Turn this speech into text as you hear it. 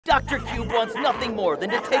Dr. Cube wants nothing more than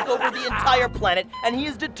to take over the entire planet, and he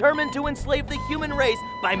is determined to enslave the human race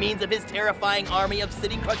by means of his terrifying army of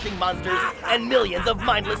city-crushing monsters and millions of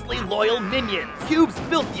mindlessly loyal minions. Cube's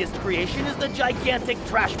filthiest creation is the gigantic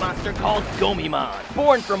trash monster called Gomimon.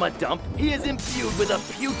 Born from a dump, he is imbued with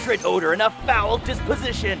a putrid odor and a foul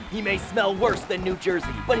disposition. He may smell worse than New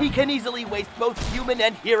Jersey, but he can easily waste both human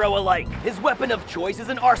and hero alike. His weapon of choice is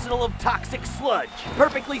an arsenal of toxic sludge,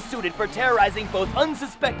 perfectly suited for terrorizing both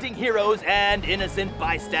unsuspecting heroes and innocent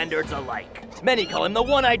bystanders alike. Many call him the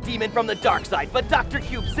one-eyed demon from the dark side, but Dr.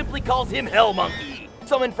 Cube simply calls him Hell Monkey.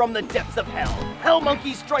 Summoned from the depths of hell, Hell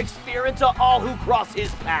Monkey strikes fear into all who cross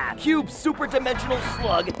his path. Cube's super-dimensional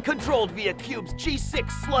slug, controlled via Cube's G6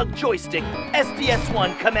 slug joystick,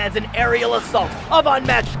 SDS-1 commands an aerial assault of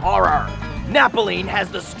unmatched horror. Napoleon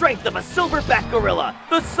has the strength of a silverback gorilla,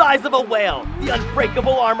 the size of a whale, the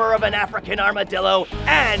unbreakable armor of an African armadillo,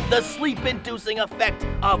 and the sleep-inducing effect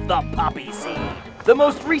of the poppy seed. The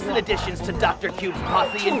most recent additions to Dr. Cube's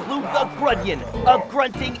posse include the Grunion, a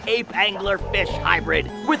grunting ape-angler-fish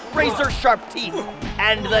hybrid with razor-sharp teeth,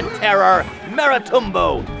 and the terror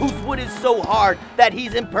Maritumbo, whose wood is so hard that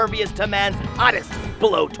he's impervious to man's hottest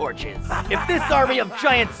blowtorches. If this army of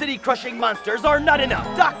giant city-crushing monsters are not enough,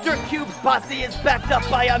 Dr. Cube's posse is backed up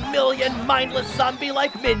by a million mindless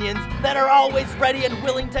zombie-like minions that are always ready and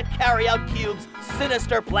willing to carry out Cube's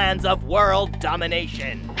sinister plans of world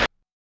domination.